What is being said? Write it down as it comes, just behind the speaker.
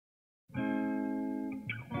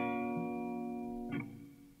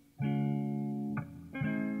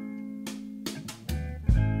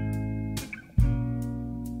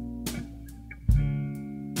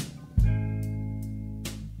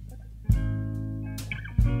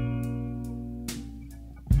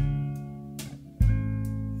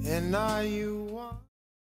And are you one?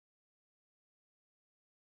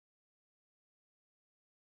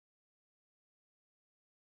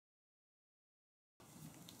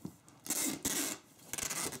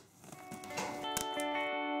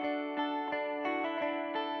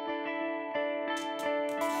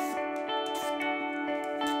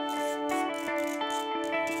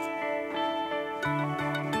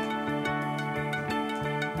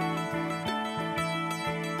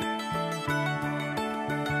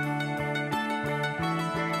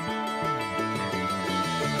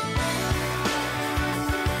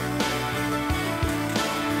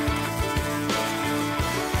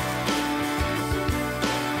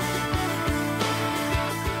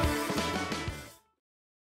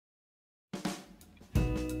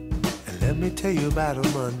 Let me tell you about a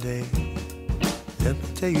Monday. Let me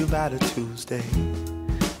tell you about a Tuesday.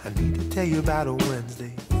 I need to tell you about a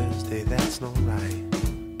Wednesday, Thursday, that's not right.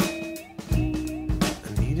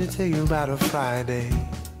 I need to tell you about a Friday.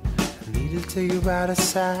 I need to tell you about a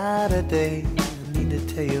Saturday. I need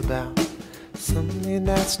to tell you about something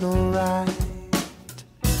that's not right.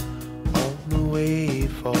 On the way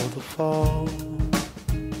for the fall,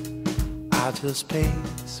 I just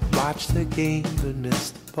pace, watch the game but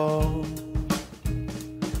miss the ball.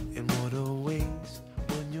 In what a waste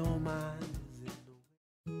when your mind is in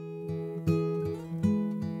the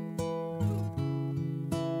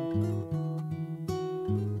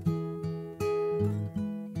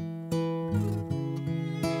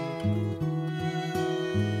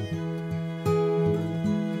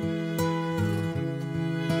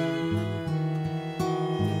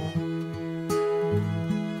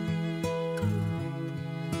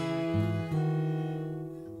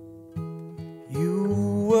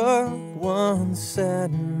One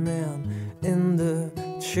sad man in the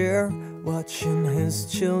chair, watching his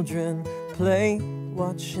children play,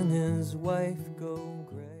 watching his wife go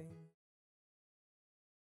gray.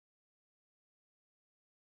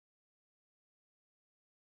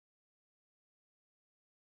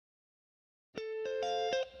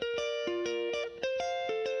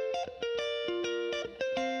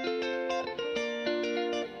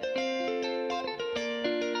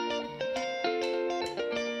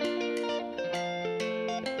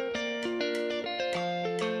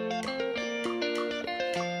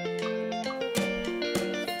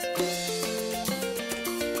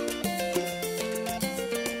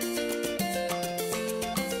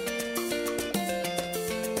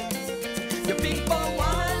 Your people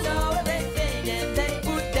wanna know everything and they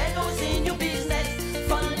put their nose in your business.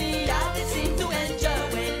 Funny how they seem to enjoy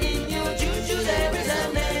when in your juju there is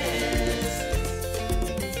a mess.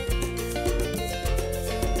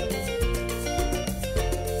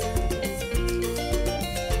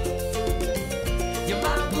 Your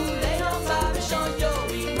mouth